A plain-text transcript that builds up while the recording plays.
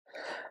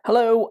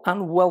Hello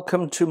and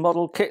welcome to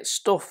Model Kit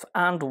Stuff,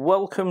 and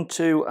welcome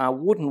to our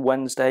Wooden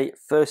Wednesday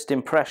first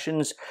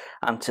impressions.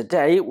 And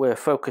today we're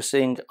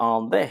focusing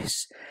on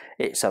this.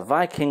 It's a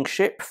Viking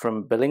ship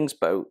from Billings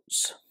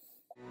Boats.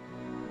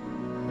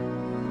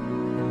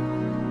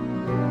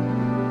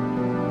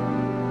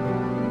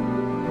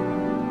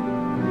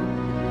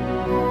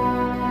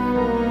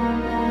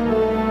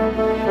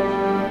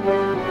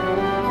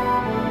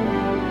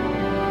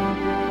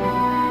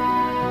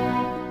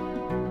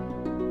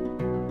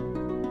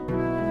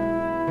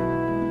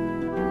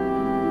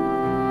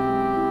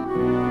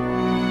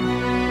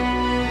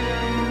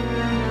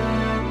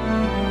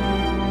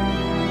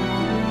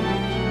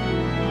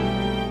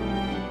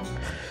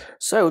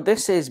 So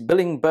this is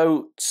Billings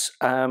Boats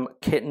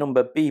kit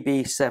number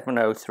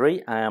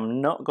BB703. I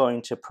am not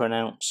going to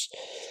pronounce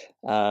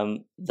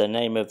the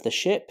name of the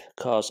ship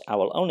because I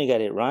will only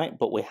get it right,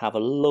 but we have a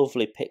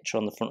lovely picture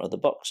on the front of the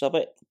box of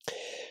it.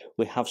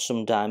 We have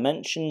some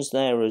dimensions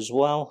there as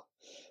well,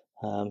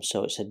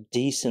 so it's a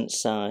decent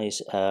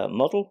size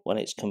model when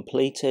it's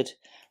completed,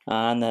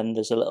 and then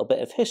there's a little bit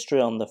of history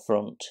on the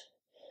front,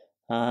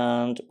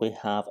 and we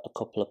have a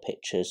couple of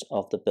pictures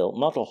of the built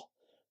model.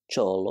 Which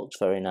all looks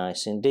very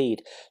nice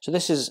indeed. So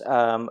this is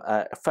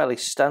a fairly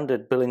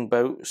standard Billings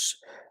Boats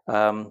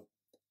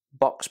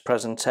box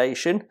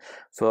presentation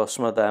for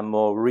some of their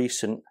more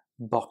recent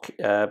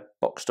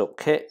boxed up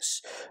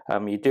kits.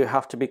 You do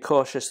have to be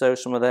cautious though,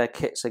 some of their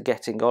kits are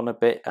getting on a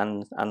bit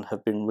and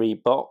have been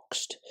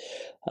reboxed.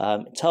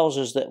 It tells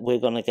us that we're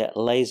going to get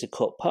laser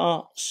cut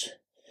parts,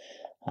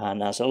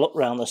 and as I look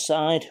around the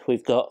side,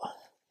 we've got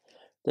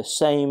the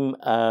same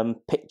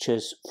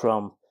pictures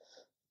from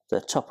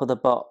the top of the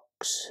box.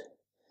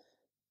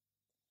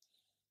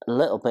 A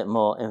little bit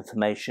more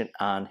information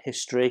and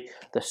history.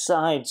 The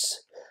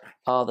sides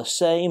are the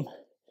same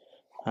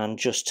and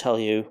just tell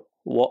you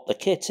what the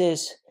kit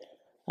is,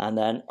 and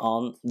then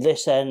on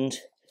this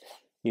end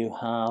you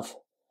have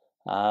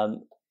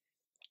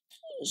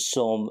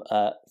some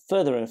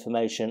further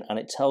information, and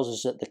it tells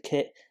us that the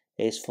kit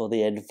is for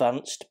the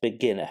advanced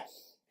beginner.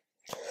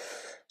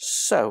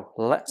 So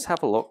let's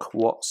have a look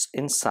what's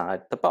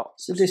inside the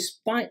box. So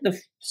despite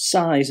the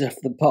size of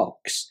the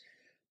box,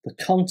 the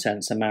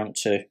contents amount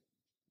to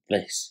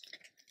this,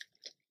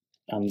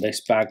 and this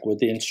bag with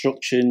the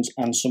instructions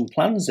and some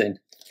plans in.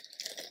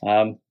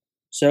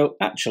 So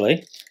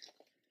actually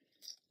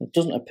there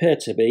doesn't appear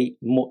to be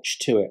much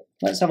to it.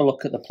 Let's have a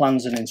look at the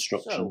plans and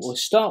instructions. So we'll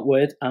start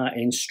with our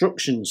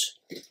instructions,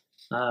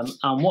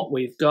 and what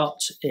we've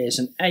got is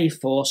an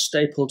A4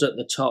 stapled at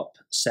the top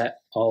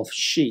set of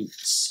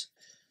sheets,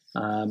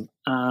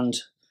 and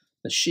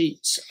the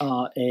sheets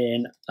are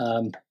in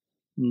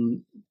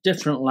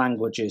different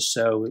languages.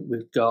 So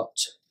we've got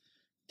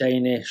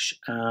Danish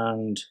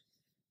and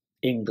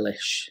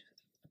English,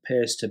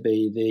 appears to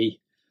be the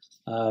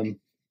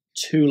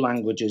two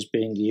languages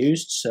being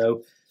used.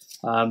 So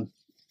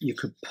you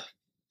could,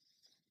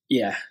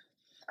 yeah.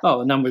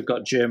 Oh, and then we've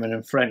got German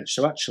and French.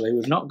 So actually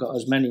we've not got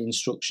as many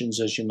instructions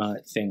as you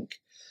might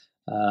think.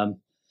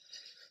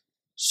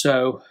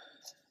 So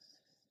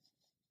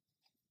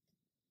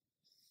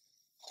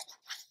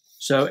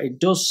it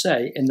does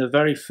say in the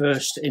very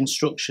first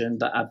instruction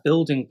that a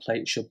building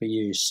plate should be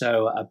used,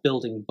 so a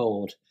building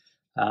board,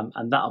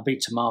 and that'll be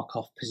to mark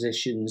off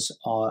positions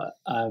or,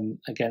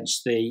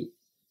 against the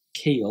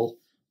keel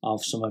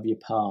of some of your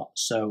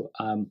parts. So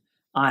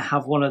I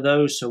have one of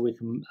those, so we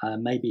can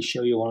maybe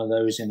show you one of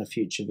those in a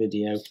future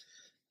video.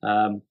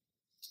 And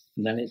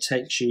then it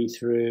takes you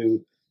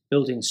through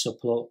building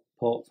support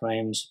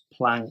frames,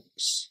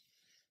 planks,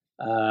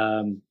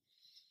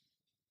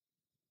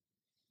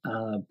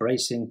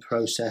 bracing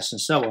process and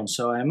so on.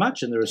 So I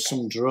imagine there are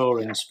some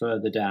drawings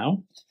further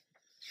down.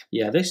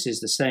 Yeah, this is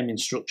the same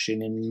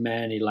instruction in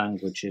many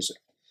languages.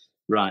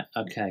 Right,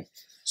 okay.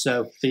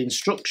 So the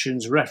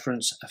instructions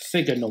reference a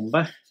figure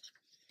number,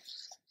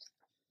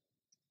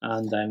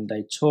 and then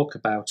they talk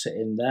about it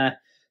in there.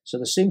 So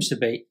there seems to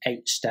be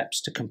 8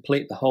 steps to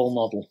complete the whole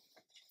model.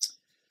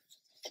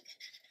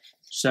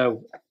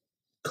 So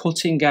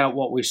cutting out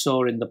what we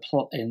saw in a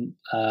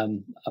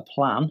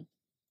plan.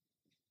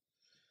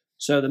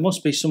 So there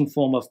must be some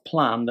form of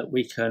plan that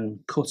we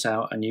can cut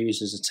out and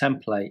use as a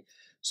template.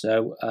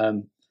 So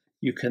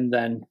you can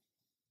then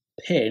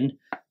pin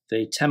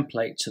the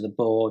template to the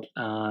board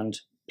and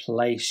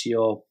place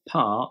your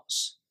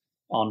parts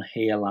on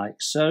here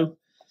like so.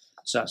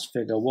 So that's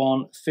figure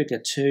 1. Figure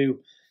 2,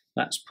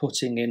 that's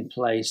putting in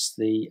place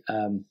the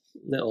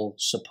little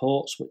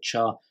supports, which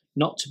are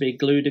not to be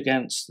glued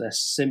against. They're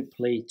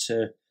simply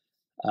to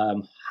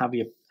have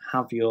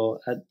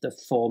the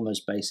formers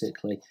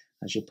basically.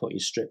 As you put your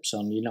strips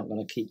on, you're not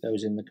going to keep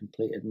those in the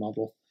completed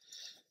model.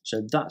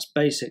 So that's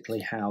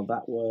basically how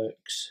that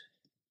works.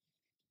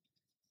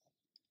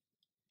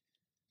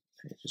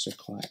 Pages are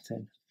quite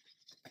thin.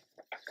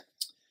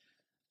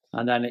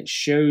 And then it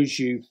shows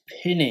you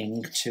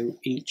pinning to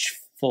each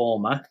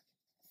former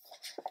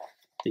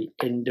the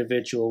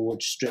individual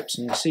wood strips.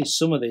 And you see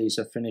some of these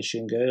are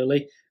finishing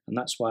early, and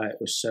that's why it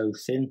was so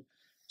thin,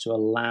 to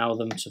allow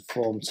them to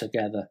form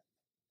together.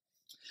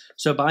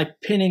 So by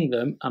pinning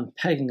them and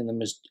pegging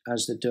them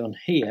as they're done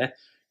here,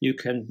 you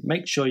can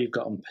make sure you've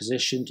got them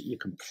positioned. You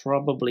can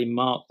probably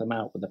mark them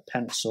out with a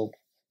pencil.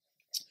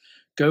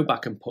 Go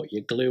back and put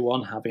your glue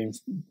on, having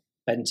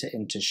bent it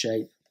into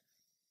shape,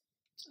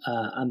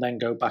 and then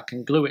go back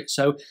and glue it.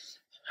 So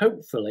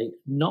hopefully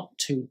not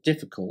too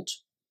difficult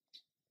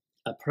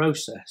a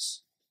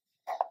process,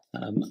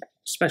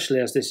 especially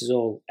as this is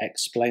all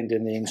explained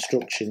in the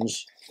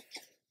instructions.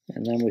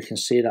 And then we can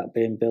see that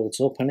being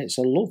built up, and it's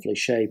a lovely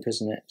shape,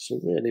 isn't it? It's a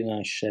really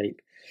nice shape.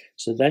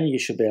 So then you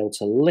should be able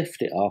to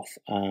lift it off,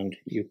 and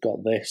you've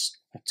got this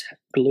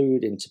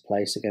glued into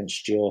place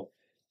against your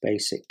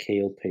basic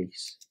keel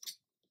piece.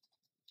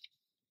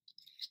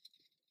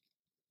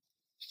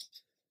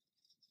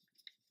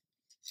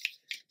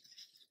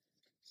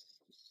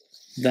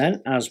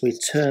 Then as we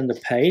turn the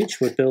page,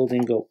 we're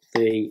building up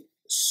the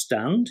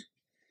stand,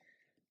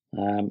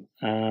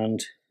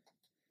 and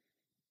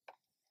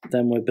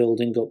then we're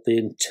building up the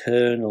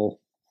internal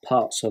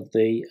parts of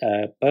the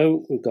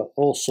boat. We've got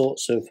all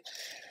sorts of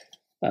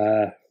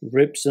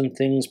ribs and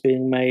things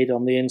being made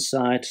on the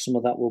inside. Some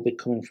of that will be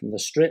coming from the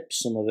strips,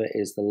 some of it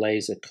is the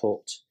laser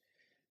cut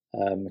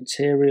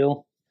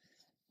material.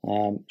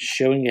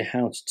 Showing you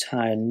how to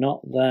tie a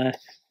knot there.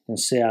 You can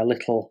see our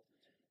little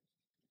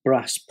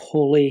brass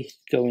pulley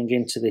going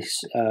into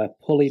this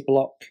pulley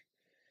block,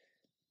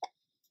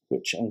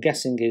 which I'm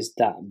guessing is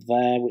that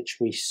there, which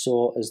we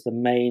saw as the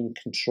main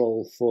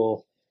control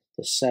for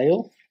the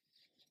sail.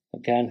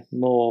 Again,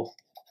 more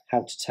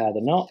how to tie the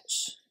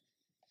knots.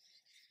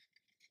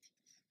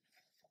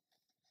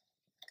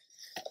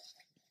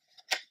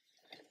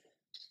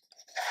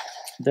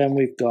 Then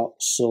we've got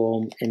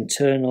some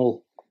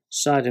internal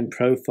side and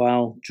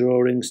profile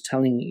drawings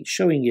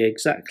showing you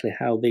exactly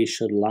how these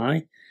should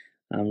lie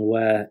and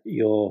where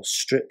your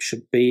strip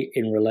should be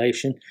in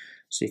relation.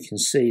 So you can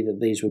see that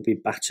these would be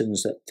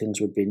battens that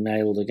things would be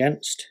nailed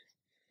against.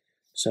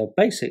 So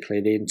basically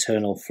the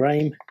internal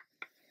frame.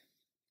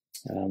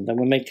 Then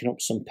we're making up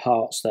some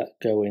parts that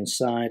go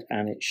inside,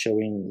 and it's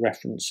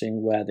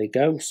referencing where they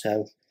go.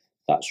 So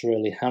that's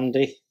really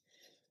handy.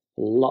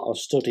 A lot of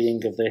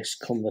studying of this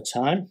come the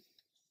time.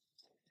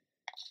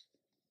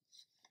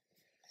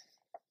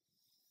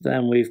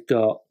 Then we've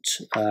got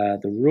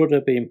the rudder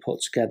being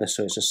put together.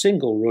 So it's a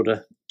single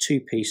rudder,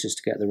 2 pieces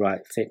to get the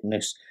right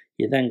thickness.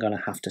 You're then going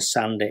to have to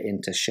sand it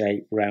into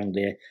shape round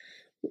here,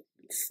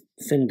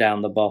 thin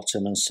down the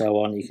bottom and so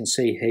on. You can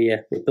see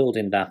here we're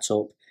building that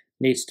up.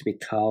 Needs to be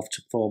carved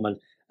to form a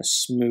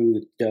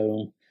smooth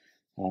dome.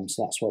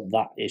 So that's what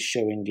that is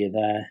showing you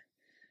there.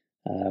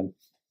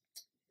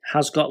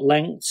 Has got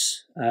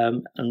lengths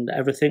and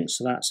everything,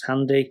 so that's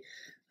handy.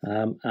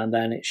 And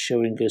then it's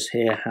showing us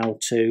here how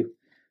to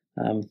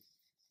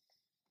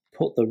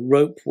put the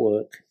rope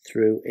work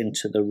through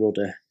into the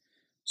rudder.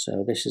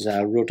 So this is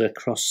our rudder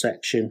cross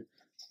section,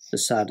 the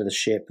side of the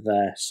ship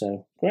there.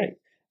 So great.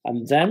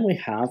 And then we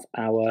have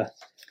our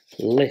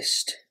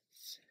list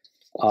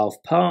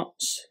of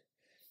parts.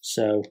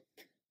 So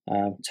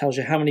tells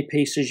you how many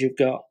pieces you've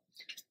got,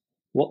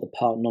 what the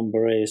part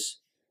number is,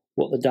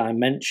 what the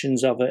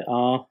dimensions of it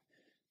are,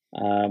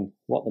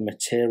 what the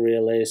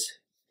material is,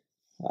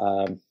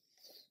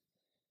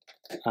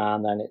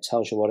 and then it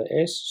tells you what it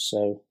is.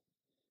 So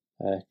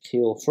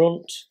keel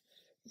front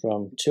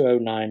from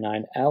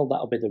 2099L,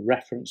 that'll be the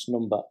reference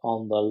number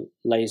on the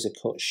laser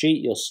cut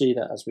sheet. You'll see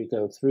that as we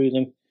go through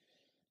them.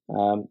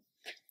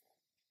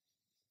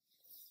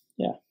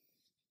 Yeah,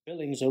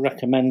 Billings are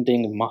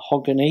recommending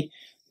mahogany,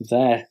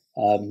 their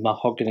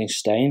mahogany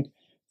stain,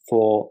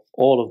 for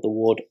all of the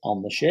wood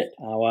on the ship.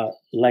 Our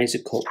laser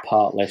cut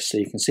part list, so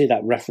you can see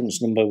that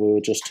reference number we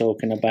were just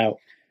talking about.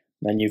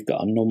 Then you've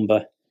got a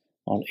number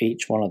on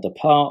each one of the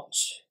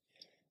parts,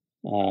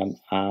 and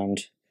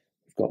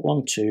we've got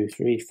 1, 2,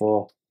 3,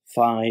 4,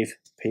 5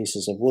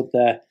 pieces of wood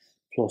there,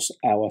 plus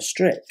our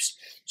strips.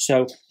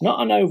 So not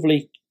an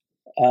overly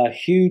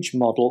huge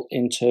model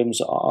in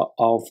terms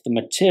of the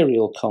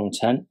material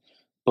content,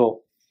 but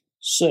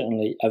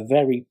certainly a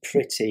very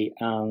pretty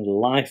and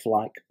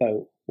lifelike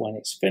boat when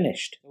it's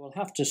finished. We'll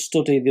have to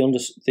study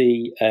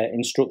the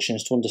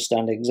instructions to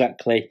understand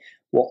exactly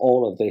what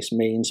all of this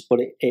means, but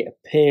it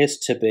appears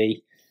to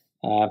be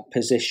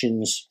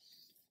positions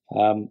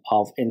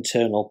of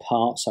internal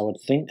parts, I would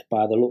think,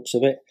 by the looks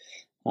of it,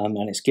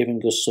 and it's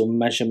giving us some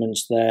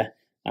measurements there.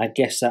 I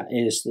guess that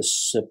is the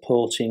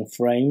supporting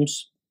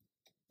frames.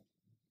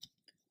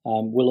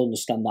 We'll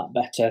understand that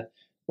better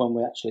when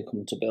we actually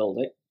come to build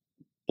it,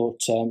 but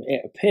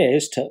it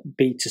appears to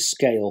be to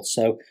scale,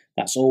 so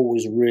that's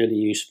always really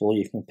useful.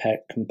 You can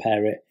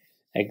compare it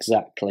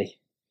exactly.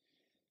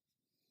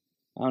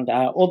 And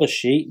our other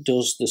sheet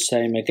does the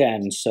same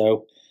again,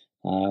 so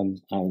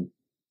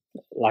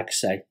like I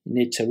say, you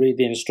need to read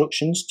the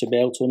instructions to be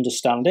able to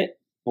understand it,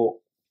 but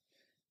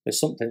there's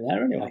something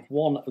there anyway.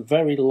 One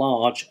very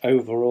large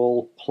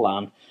overall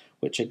plan,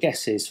 which I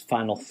guess is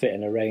final fit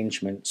and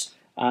arrangements,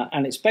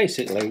 and it's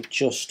basically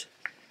just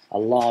a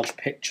large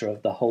picture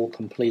of the whole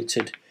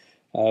completed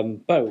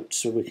boat.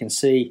 So we can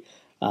see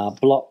our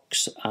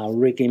blocks, our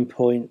rigging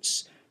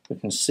points, We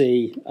can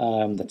see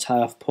the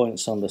tie-off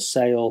points on the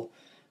sail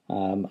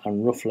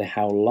and roughly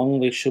how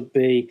long they should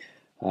be,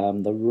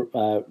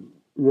 the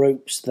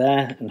ropes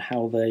there and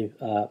how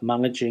they're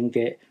managing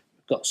it.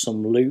 We've got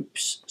some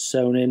loops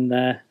sewn in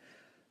there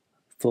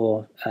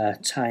for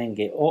tying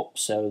it up,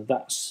 so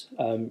that's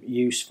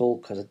useful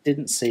because I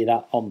didn't see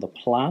that on the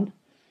plan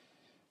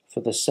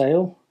for the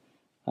sail.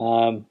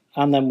 And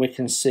then we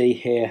can see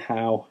here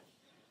how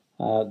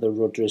the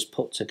rudder is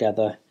put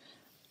together,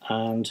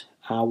 and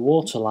our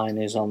waterline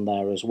is on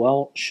there as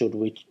well should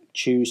we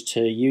choose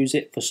to use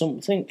it for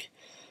something.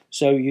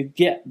 So you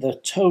get the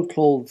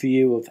total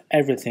view of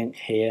everything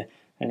here,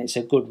 and it's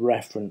a good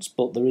reference,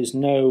 but there is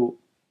no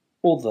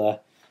other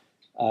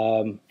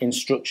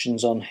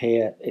instructions on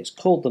here. It's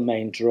called the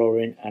main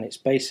drawing and it's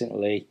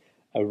basically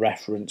a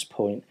reference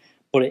point,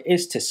 but it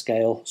is to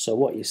scale. So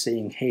what you're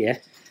seeing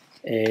here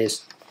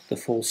is the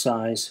full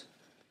size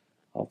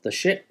of the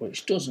ship,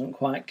 which doesn't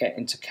quite get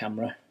into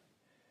camera.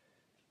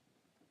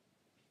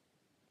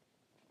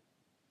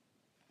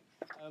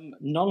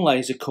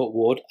 Non-laser cut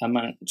wood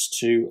amounts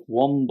to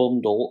one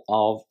bundle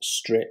of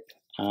strip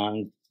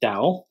and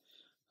dowel.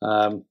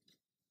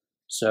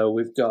 So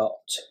we've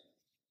got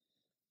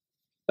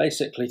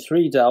basically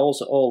 3 dowels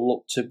that all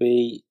look to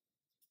be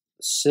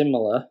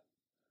similar.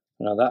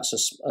 Now that's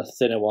a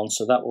thinner one,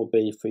 so that will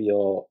be for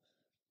your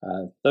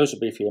those will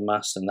be for your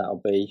mast, and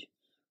that'll be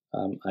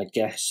I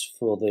guess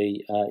for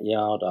the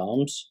yard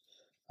arms.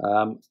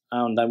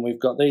 And then we've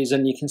got these,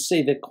 and you can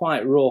see they're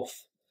quite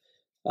rough,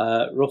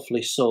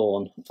 roughly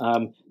sawn.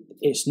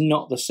 It's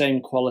not the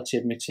same quality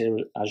of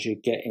material as you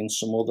get in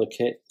some other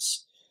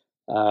kits.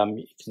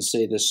 You can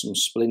see there's some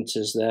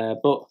splinters there,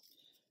 but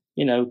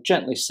you know,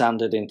 gently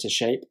sanded into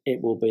shape,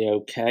 it will be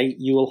okay.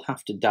 You will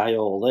have to dye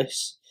all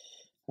this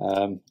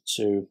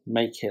to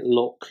make it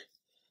look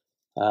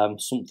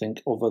something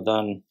other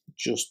than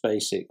just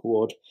basic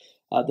wood.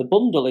 The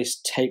bundle is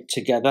taped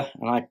together,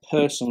 and I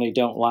personally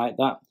don't like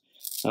that.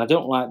 And I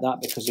don't like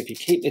that because if you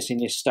keep this in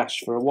your stash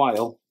for a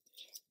while,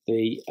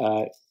 the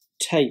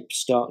tape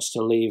starts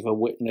to leave a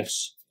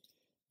witness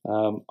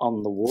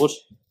on the wood.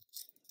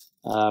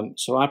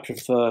 So I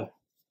prefer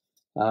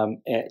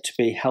it to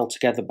be held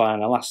together by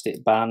an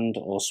elastic band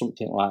or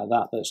something like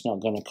that that's not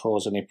going to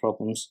cause any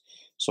problems.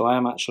 So I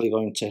am actually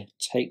going to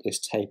take this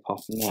tape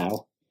off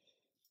now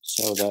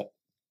so that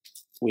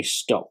we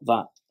stop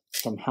that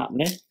from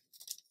happening.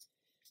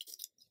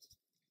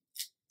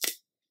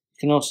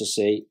 You can also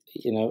see,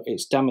 you know,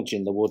 it's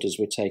damaging the wood as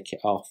we take it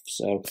off,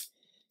 so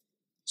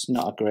it's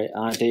not a great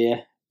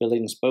idea.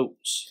 Billings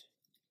boats.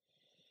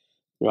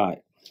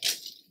 Right.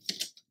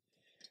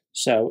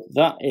 So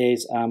that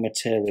is our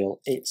material.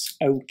 It's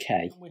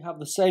okay. We have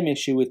the same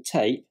issue with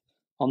tape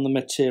on the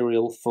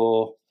material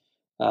for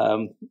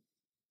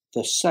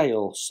the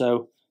sail.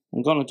 So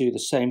I'm going to do the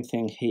same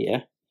thing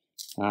here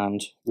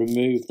and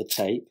remove the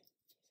tape.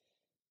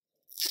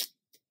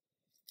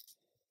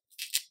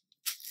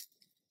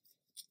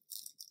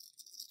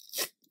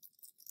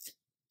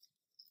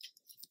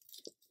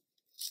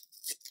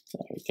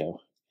 There we go.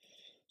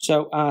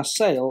 So our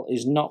sail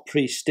is not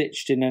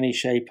pre-stitched in any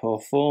shape or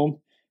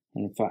form.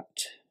 In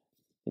fact,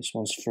 this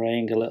one's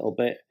fraying a little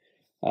bit.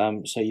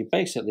 So you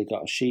basically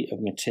got a sheet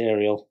of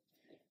material,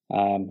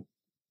 and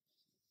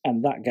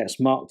that gets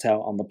marked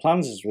out on the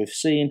plans as we've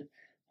seen,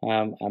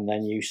 and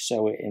then you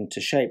sew it into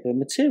shape. The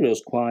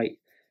material's quite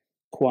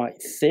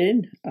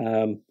thin.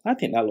 I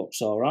think that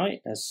looks all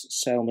right as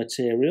sail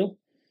material.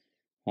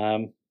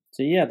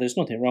 So yeah, there's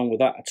nothing wrong with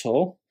that at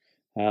all.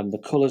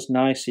 The colour's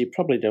nice, so you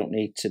probably don't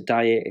need to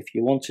dye it. If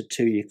you wanted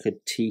to, you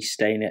could tea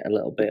stain it a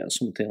little bit or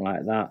something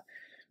like that.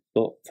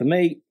 But for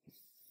me,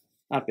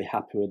 I'd be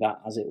happy with that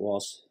as it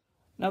was.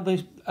 Now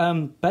the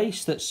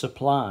base that's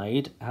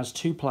supplied has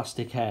 2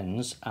 plastic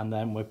ends, and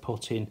then we're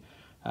putting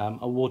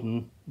a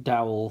wooden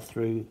dowel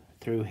through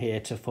here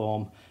to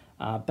form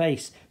our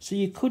base. So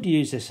you could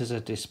use this as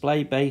a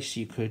display base.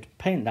 You could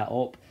paint that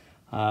up,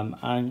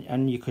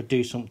 and you could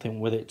do something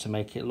with it to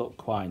make it look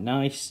quite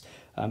nice.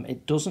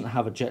 It doesn't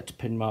have ejector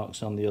pin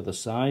marks on the other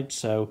side,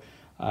 so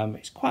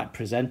it's quite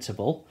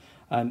presentable.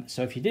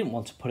 So if you didn't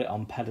want to put it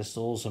on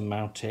pedestals and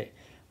mount it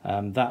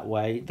that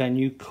way, then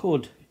you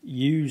could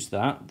use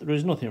that. There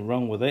is nothing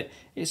wrong with it.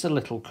 It's a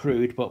little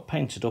crude, but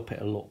painted up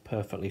it'll look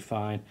perfectly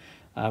fine.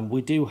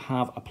 We do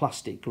have a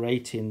plastic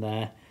grate in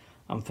there,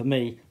 and for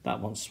me that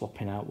one's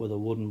swapping out with a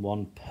wooden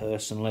one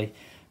personally,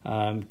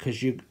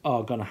 because you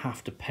are going to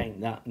have to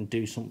paint that and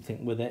do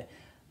something with it.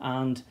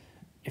 And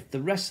if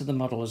the rest of the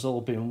model has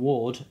all been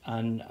wood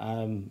and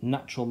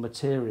natural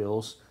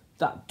materials,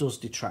 that does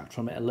detract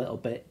from it a little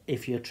bit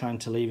if you're trying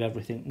to leave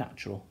everything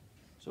natural.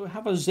 So we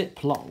have a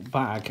Ziploc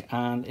bag,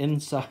 and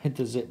inside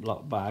the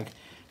Ziploc bag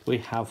we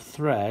have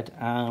thread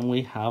and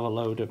we have a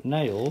load of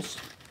nails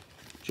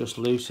just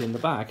loose in the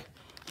bag,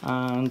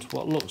 and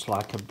what looks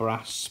like a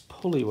brass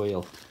pulley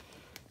wheel.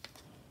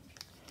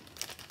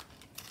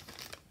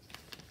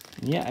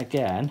 And yet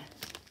again,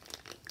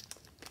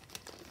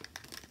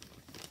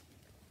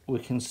 we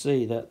can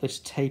see that this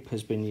tape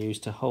has been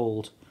used to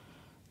hold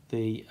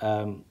the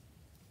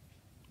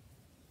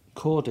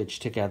cordage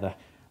together,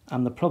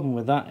 and the problem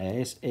with that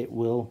is it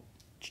will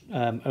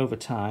over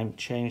time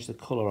change the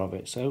colour of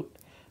it. So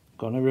I'm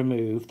going to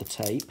remove the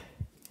tape.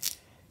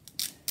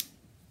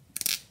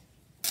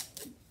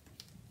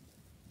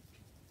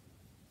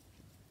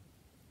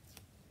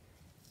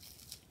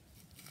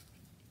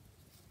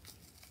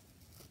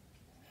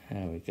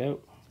 There we go.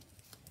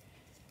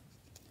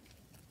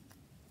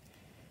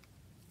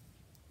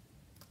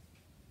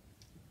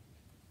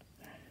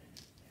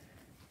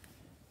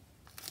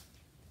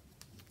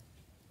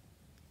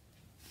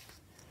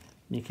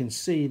 You can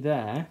see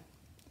there's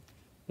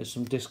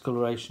some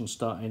discoloration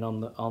starting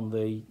on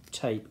the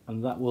tape,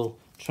 and that will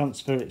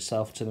transfer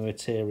itself to the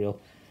material,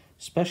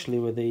 especially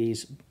with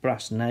these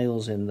brass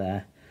nails in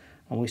there.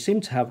 And we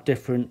seem to have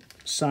different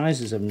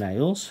sizes of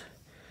nails.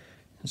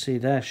 You can see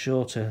they're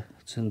shorter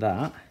than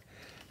that.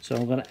 So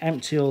I'm going to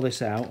empty all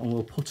this out and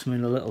we'll put them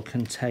in a little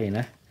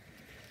container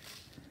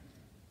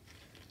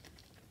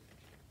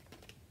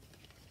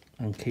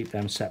and keep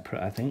them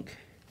separate, I think.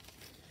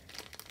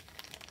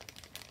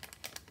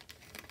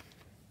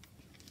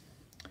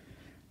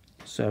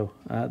 So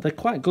they're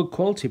quite good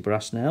quality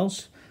brass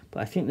nails, but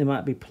I think they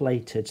might be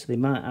plated, so they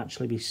might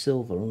actually be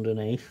silver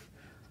underneath,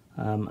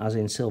 as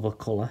in silver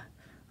colour.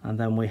 And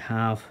then we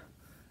have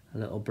a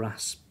little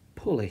brass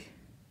pulley.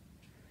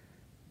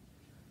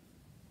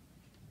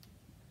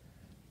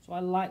 So I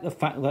like the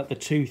fact that the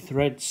two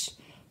threads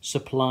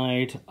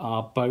supplied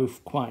are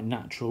both quite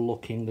natural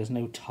looking. There's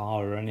no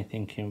tar or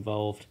anything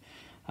involved.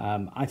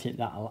 I think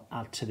that'll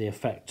add to the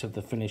effect of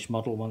the finished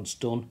model once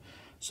done.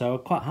 So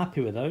I'm quite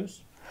happy with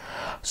those.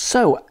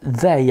 So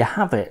there you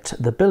have it,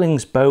 the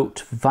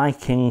Billingsboat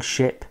Viking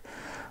ship.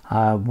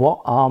 What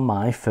are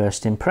my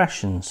first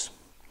impressions?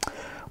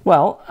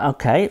 Well,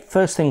 okay,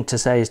 first thing to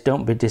say is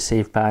don't be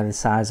deceived by the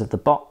size of the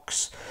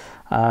box.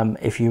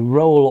 If you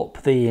roll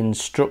up the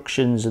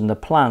instructions and the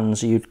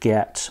plans, you'd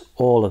get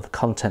all of the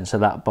contents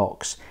of that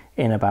box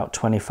in about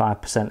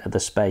 25% of the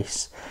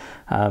space.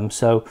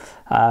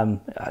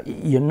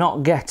 You're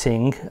not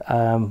getting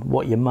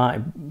what you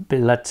might be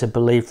led to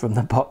believe from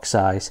the box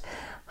size.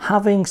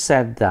 Having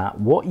said that,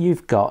 what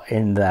you've got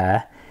in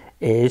there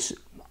is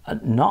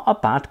not a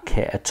bad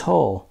kit at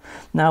all.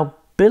 Now,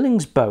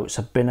 Billings boats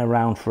have been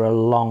around for a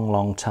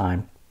long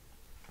time,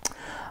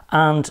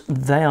 and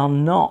they are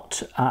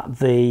not at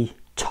the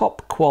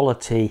top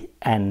quality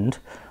end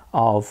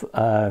of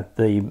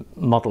the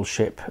model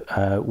ship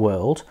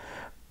world,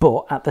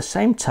 but at the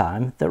same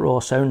time they're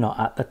also not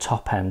at the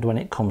top end when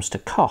it comes to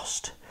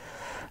cost.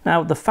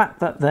 Now, the fact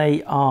that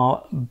they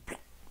are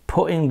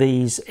putting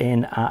these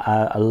in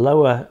a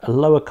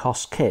lower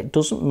cost kit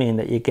doesn't mean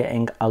that you're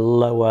getting a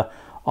lower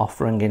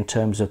offering in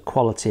terms of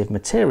quality of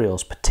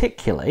materials.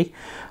 Particularly,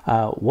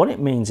 what it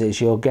means is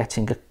you're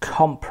getting a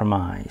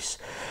compromise.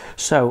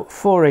 So,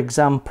 for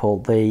example,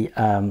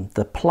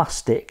 the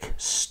plastic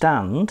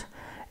stand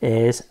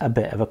is a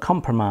bit of a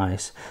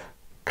compromise.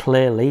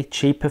 Clearly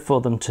cheaper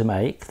for them to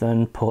make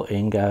than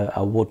putting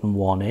a wooden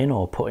one in,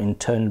 or putting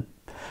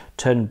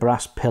turn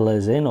brass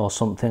pillars in or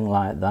something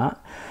like that.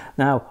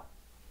 Now,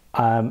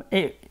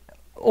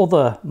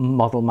 other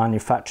model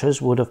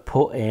manufacturers would have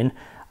put in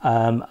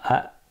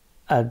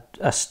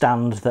a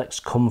stand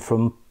that's come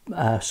from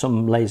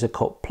some laser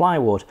cut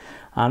plywood,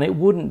 and it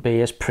wouldn't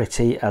be as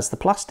pretty as the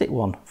plastic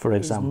one, for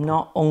example. It's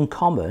not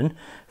uncommon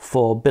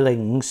for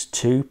Billings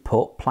to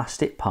put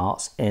plastic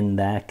parts in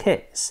their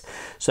kits.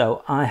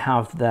 So I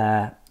have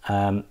their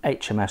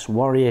HMS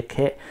Warrior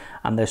kit,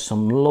 and there's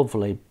some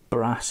lovely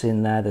brass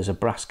in there. There's a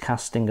brass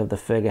casting of the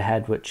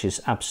figurehead which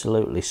is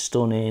absolutely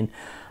stunning,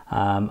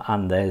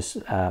 and there's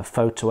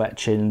photo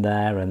etch in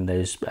there, and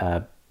there's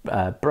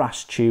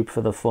brass tube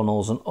for the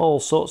funnels and all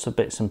sorts of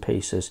bits and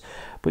pieces,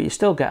 but you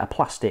still get a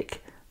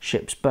plastic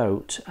ship's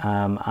boat,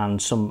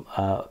 and some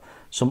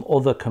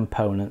other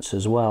components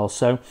as well.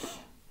 So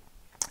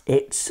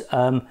it's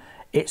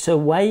a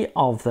way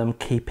of them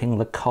keeping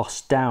the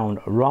cost down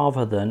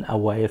rather than a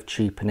way of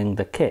cheapening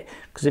the kit,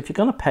 because if you're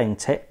going to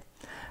paint it,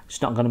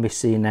 it's not going to be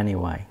seen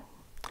anyway.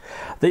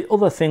 The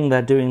other thing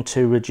they're doing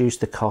to reduce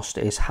the cost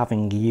is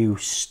having you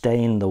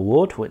stain the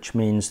wood, which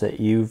means that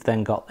you've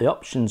then got the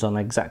options on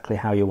exactly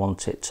how you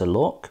want it to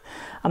look,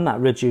 and that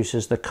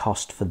reduces the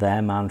cost for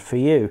them and for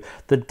you.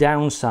 The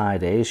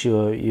downside is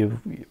you're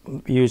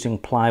using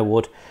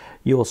plywood.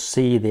 You'll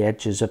see the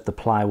edges of the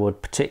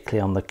plywood,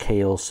 particularly on the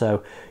keel,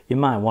 so you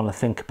might want to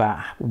think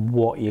about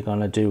what you're going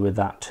to do with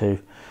that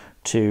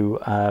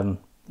to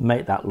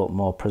make that look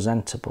more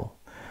presentable.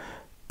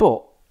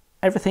 But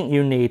everything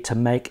you need to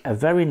make a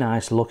very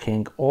nice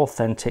looking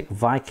authentic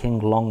Viking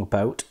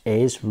longboat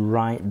is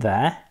right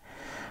there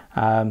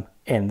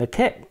in the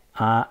kit,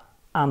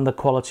 and the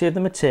quality of the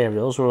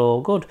materials are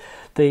all good.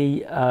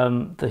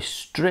 The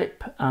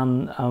strip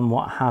and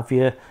what have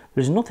you,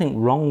 there's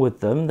nothing wrong with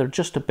them. They're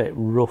just a bit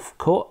rough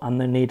cut and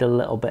they need a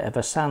little bit of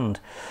a sand.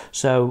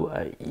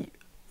 So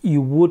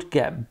you would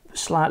get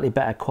slightly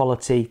better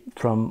quality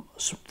from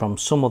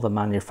some other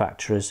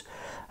manufacturers,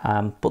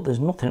 but there's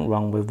nothing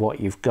wrong with what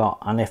you've got.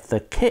 And if the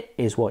kit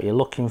is what you're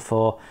looking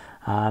for,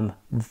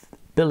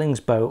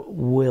 Billings boat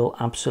will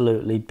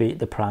absolutely beat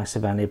the price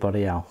of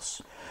anybody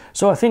else.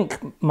 So I think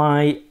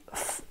my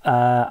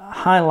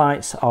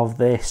highlights of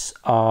this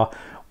are,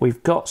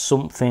 we've got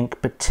something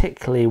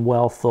particularly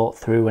well thought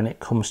through when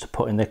it comes to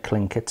putting the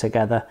clinker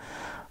together.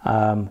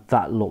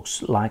 That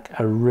looks like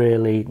a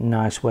really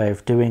nice way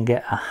of doing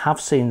it. I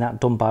have seen that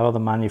done by other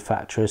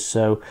manufacturers,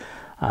 so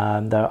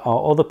there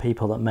are other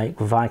people that make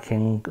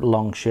Viking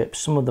longships.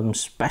 Some of them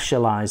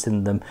specialise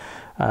in them,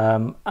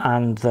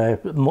 and they're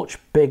much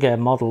bigger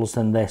models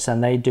than this,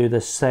 and they do the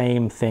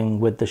same thing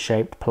with the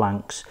shaped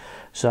planks,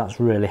 so that's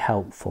really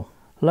helpful.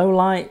 Low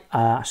light,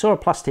 I saw a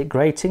plastic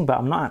grating, but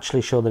I'm not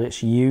actually sure that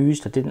it's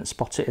used. I didn't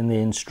spot it in the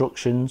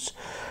instructions.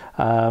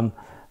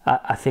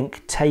 I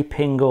think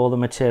taping all the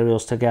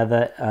materials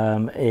together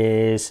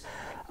is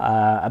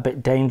a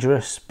bit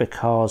dangerous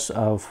because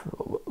of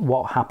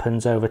what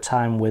happens over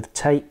time with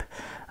tape,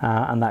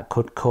 and that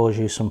could cause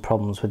you some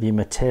problems with your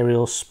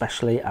materials,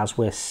 especially as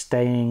we're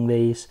staining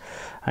these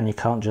and you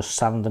can't just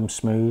sand them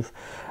smooth.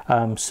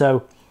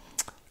 So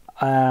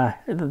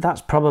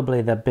that's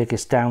probably the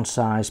biggest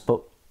downside,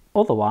 but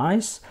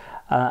otherwise,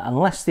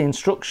 unless the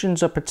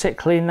instructions are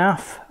particularly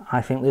naff,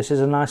 I think this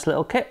is a nice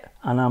little kit,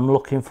 and I'm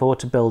looking forward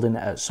to building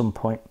it at some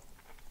point.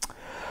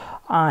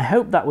 I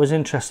hope that was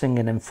interesting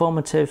and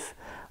informative.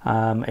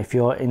 If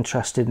you're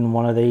interested in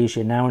one of these,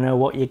 you now know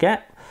what you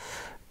get.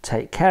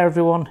 Take care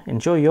everyone,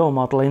 enjoy your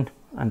modelling,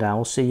 and I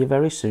will see you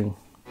very soon.